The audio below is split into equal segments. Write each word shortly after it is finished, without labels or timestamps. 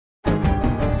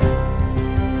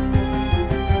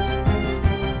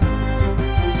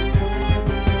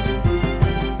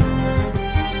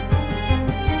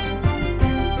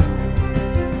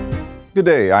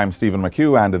Good day, I'm Stephen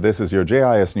McHugh, and this is your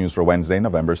JIS News for Wednesday,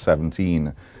 November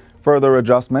 17. Further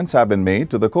adjustments have been made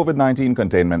to the COVID-19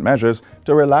 containment measures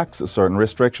to relax certain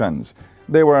restrictions.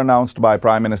 They were announced by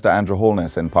Prime Minister Andrew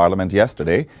Holness in Parliament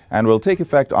yesterday and will take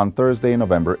effect on Thursday,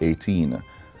 November 18.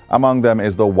 Among them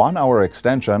is the 1-hour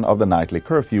extension of the nightly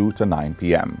curfew to 9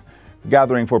 p.m.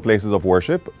 Gathering for places of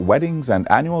worship, weddings, and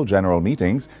annual general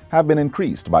meetings have been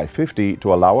increased by 50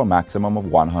 to allow a maximum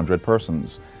of 100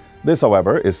 persons. This,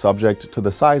 however, is subject to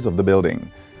the size of the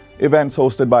building. Events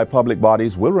hosted by public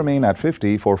bodies will remain at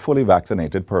 50 for fully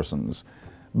vaccinated persons.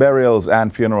 Burials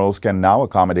and funerals can now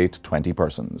accommodate 20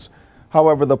 persons.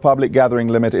 However, the public gathering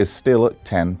limit is still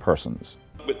 10 persons.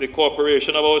 With the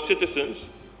cooperation of our citizens,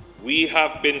 we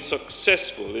have been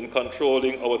successful in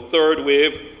controlling our third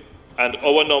wave, and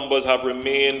our numbers have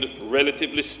remained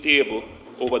relatively stable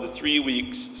over the 3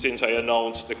 weeks since I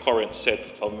announced the current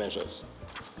set of measures.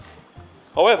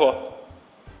 However,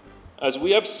 as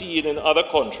we have seen in other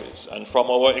countries and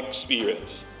from our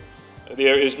experience,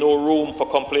 there is no room for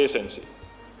complacency.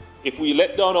 If we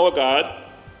let down our guard,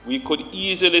 we could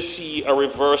easily see a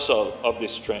reversal of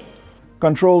this trend.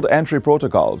 Controlled entry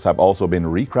protocols have also been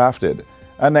recrafted.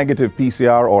 A negative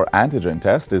PCR or antigen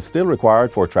test is still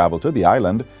required for travel to the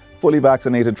island. Fully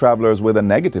vaccinated travelers with a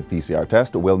negative PCR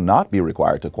test will not be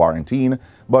required to quarantine,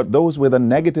 but those with a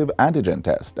negative antigen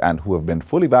test and who have been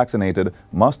fully vaccinated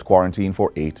must quarantine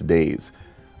for 8 days.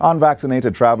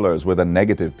 Unvaccinated travelers with a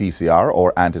negative PCR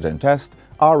or antigen test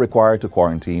are required to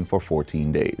quarantine for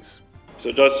 14 days.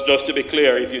 So just to be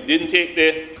clear, if you didn't take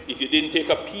a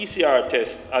PCR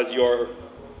test as your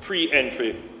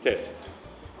pre-entry test,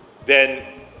 then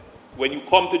when you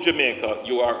come to Jamaica,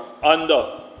 you are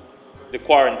under the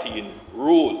quarantine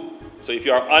rule. So if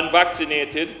you are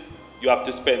unvaccinated, you have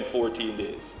to spend 14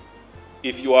 days.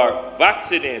 If you are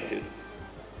vaccinated,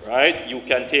 right, you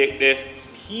can take the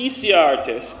PCR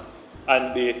test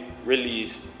and be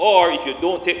released. Or if you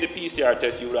don't take the PCR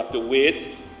test, you would have to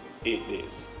wait 8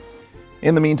 days.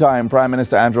 In the meantime, Prime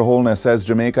Minister Andrew Holness says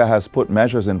Jamaica has put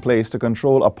measures in place to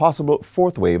control a possible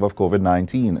fourth wave of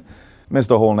COVID-19.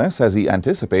 Mr. Holness says he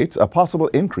anticipates a possible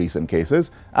increase in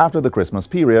cases after the Christmas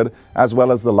period, as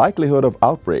well as the likelihood of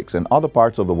outbreaks in other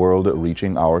parts of the world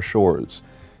reaching our shores.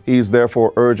 He is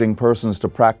therefore urging persons to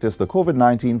practice the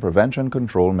COVID-19 prevention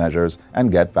control measures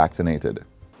and get vaccinated.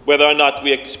 Whether or not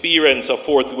we experience a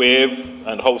fourth wave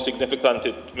and how significant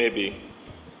it may be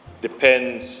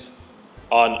depends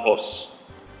on us.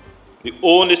 The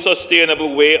only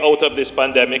sustainable way out of this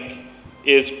pandemic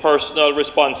is personal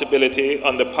responsibility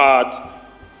on the part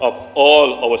of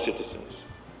all our citizens.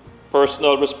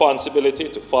 Personal responsibility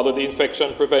to follow the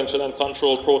infection prevention and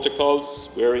control protocols,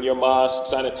 wearing your mask,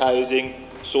 sanitizing,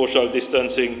 social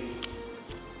distancing,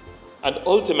 and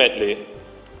ultimately,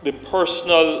 the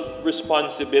personal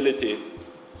responsibility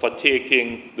for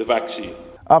taking the vaccine.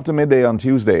 Up to midday on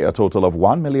Tuesday, a total of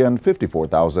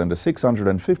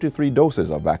 1,054,653 doses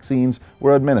of vaccines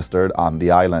were administered on the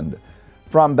island.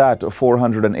 From that,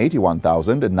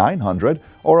 481,900,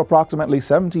 or approximately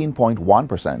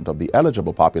 17.1% of the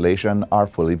eligible population, are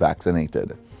fully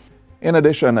vaccinated. In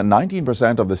addition,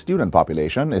 19% of the student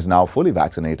population is now fully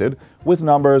vaccinated, with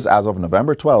numbers as of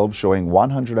November 12 showing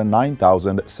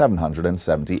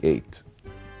 109,778.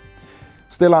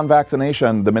 Still on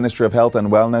vaccination, the Ministry of Health and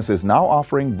Wellness is now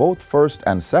offering both first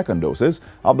and second doses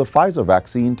of the Pfizer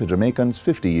vaccine to Jamaicans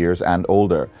 50 years and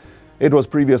older. It was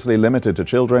previously limited to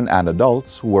children and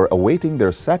adults who were awaiting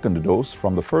their second dose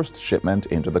from the first shipment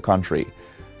into the country.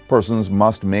 Persons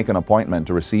must make an appointment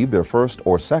to receive their first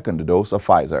or second dose of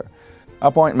Pfizer.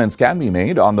 Appointments can be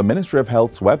made on the Ministry of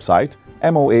Health's website,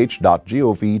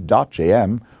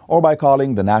 moh.gov.jm, or by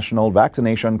calling the National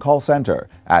Vaccination Call Center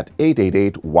at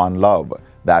 888-1-LOVE.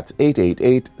 That's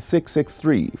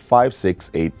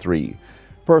 888-663-5683.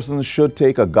 Persons should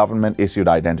take a government-issued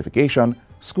identification,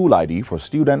 school ID for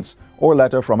students, or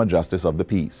letter from a Justice of the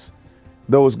Peace.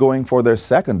 Those going for their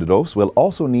second dose will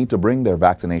also need to bring their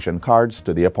vaccination cards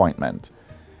to the appointment.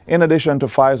 In addition to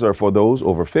Pfizer for those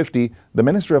over 50, the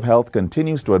Ministry of Health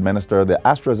continues to administer the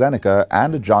AstraZeneca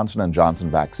and Johnson &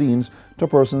 Johnson vaccines to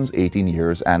persons 18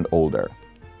 years and older.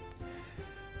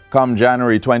 Come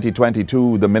January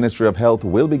 2022, the Ministry of Health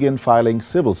will begin filing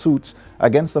civil suits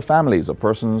against the families of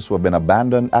persons who have been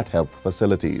abandoned at health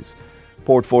facilities.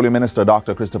 Portfolio Minister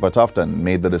Dr. Christopher Tufton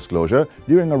made the disclosure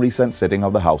during a recent sitting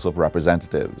of the House of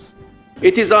Representatives.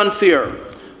 It is unfair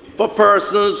for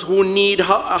persons who need a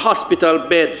hospital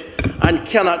bed and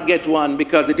cannot get one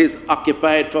because it is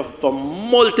occupied for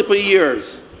multiple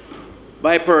years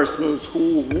by persons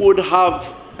who would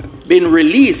have been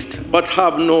released but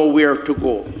have nowhere to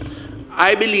go.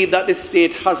 I believe that the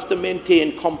state has to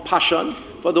maintain compassion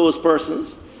for those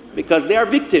persons because they are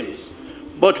victims.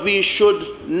 But we should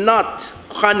not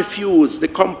confuse the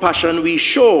compassion we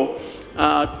show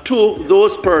to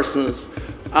those persons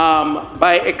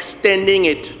by extending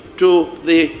it to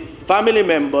the family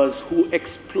members who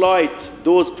exploit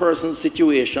those persons'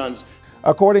 situations.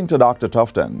 According to Dr.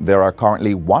 Tufton, there are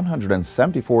currently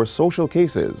 174 social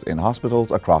cases in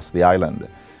hospitals across the island.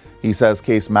 He says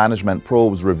case management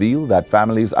probes reveal that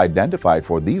families identified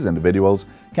for these individuals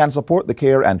can support the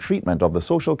care and treatment of the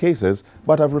social cases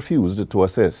but have refused to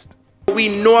assist.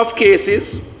 We know of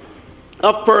cases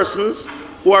of persons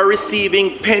who are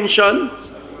receiving pension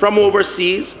from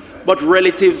overseas, but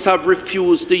relatives have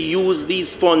refused to use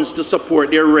these funds to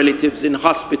support their relatives in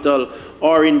hospital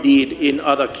or indeed in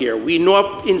other care. We know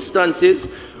of instances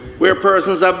where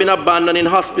persons have been abandoned in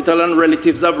hospital and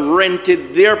relatives have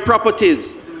rented their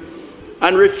properties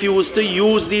and refused to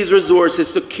use these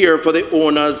resources to care for the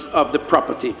owners of the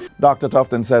property. Dr.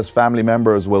 Tufton says family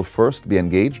members will first be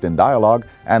engaged in dialogue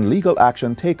and legal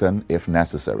action taken if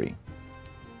necessary.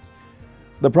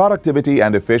 The productivity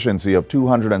and efficiency of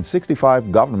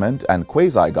 265 government and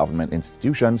quasi-government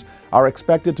institutions are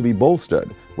expected to be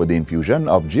bolstered with the infusion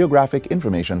of Geographic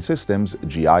Information Systems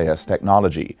 (GIS)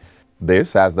 technology.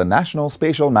 This, as the National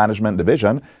Spatial Management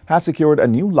Division has secured a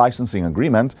new licensing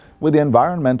agreement with the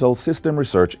Environmental System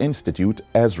Research Institute,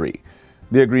 ESRI.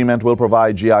 The agreement will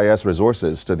provide GIS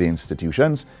resources to the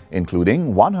institutions,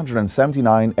 including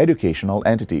 179 educational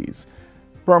entities.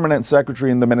 Permanent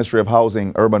Secretary in the Ministry of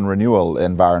Housing, Urban Renewal,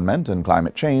 Environment and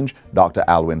Climate Change, Dr.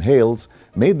 Alwyn Hales,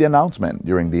 made the announcement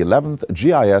during the 11th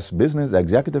GIS Business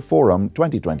Executive Forum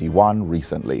 2021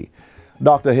 recently.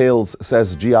 Dr. Hales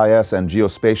says GIS and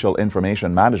geospatial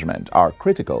information management are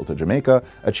critical to Jamaica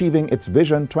achieving its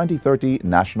Vision 2030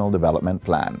 National Development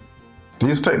Plan.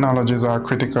 These technologies are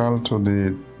critical to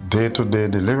the day-to-day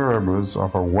deliverables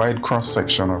of a wide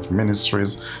cross-section of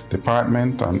ministries,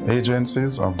 departments, and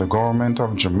agencies of the government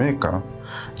of Jamaica.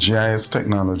 GIS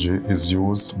technology is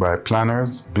used by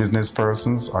planners, business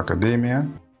persons, academia,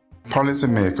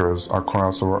 policymakers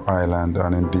across our island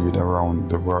and indeed around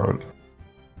the world.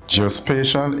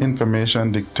 Geospatial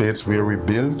information dictates where we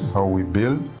build, how we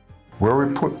build, where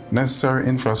we put necessary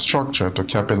infrastructure to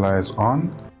capitalize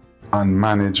on and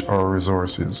manage our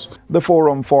resources. The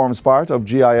forum forms part of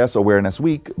GIS Awareness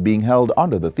Week, being held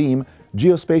under the theme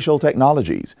Geospatial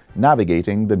Technologies,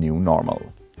 Navigating the New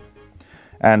Normal.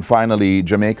 And finally,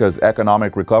 Jamaica's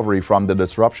economic recovery from the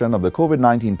disruption of the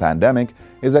COVID-19 pandemic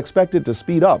is expected to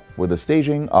speed up with the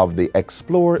staging of the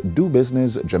Explore Do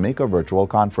Business Jamaica Virtual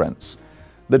Conference.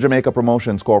 The Jamaica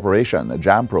Promotions Corporation,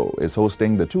 JAMPRO, is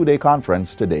hosting the two-day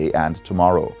conference today and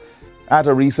tomorrow. At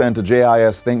a recent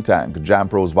JIS think tank,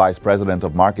 JAMPRO's Vice President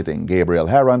of Marketing, Gabriel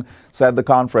Heron, said the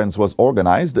conference was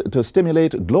organized to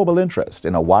stimulate global interest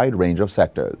in a wide range of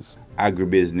sectors.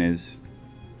 Agribusiness,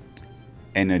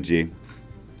 energy,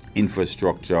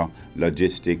 infrastructure,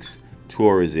 logistics,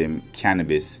 tourism,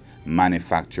 cannabis,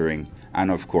 manufacturing,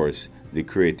 and of course, the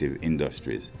creative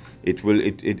industries. It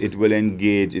will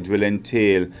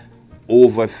entail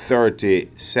over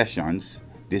 30 sessions,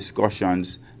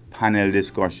 discussions, panel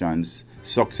discussions,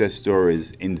 success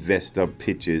stories, investor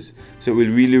pitches. So it will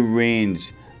really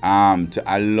range to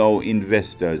allow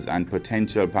investors and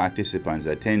potential participants,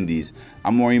 attendees,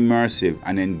 a more immersive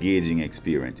and engaging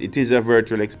experience. It is a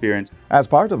virtual experience. As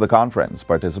part of the conference,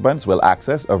 participants will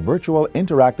access a virtual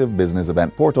interactive business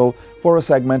event portal for a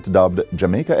segment dubbed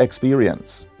Jamaica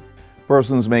Experience.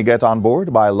 Persons may get on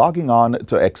board by logging on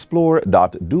to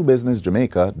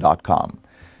explore.dobusinessjamaica.com.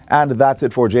 And that's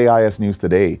it for JIS News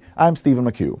Today. I'm Stephen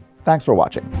McHugh. Thanks for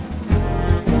watching.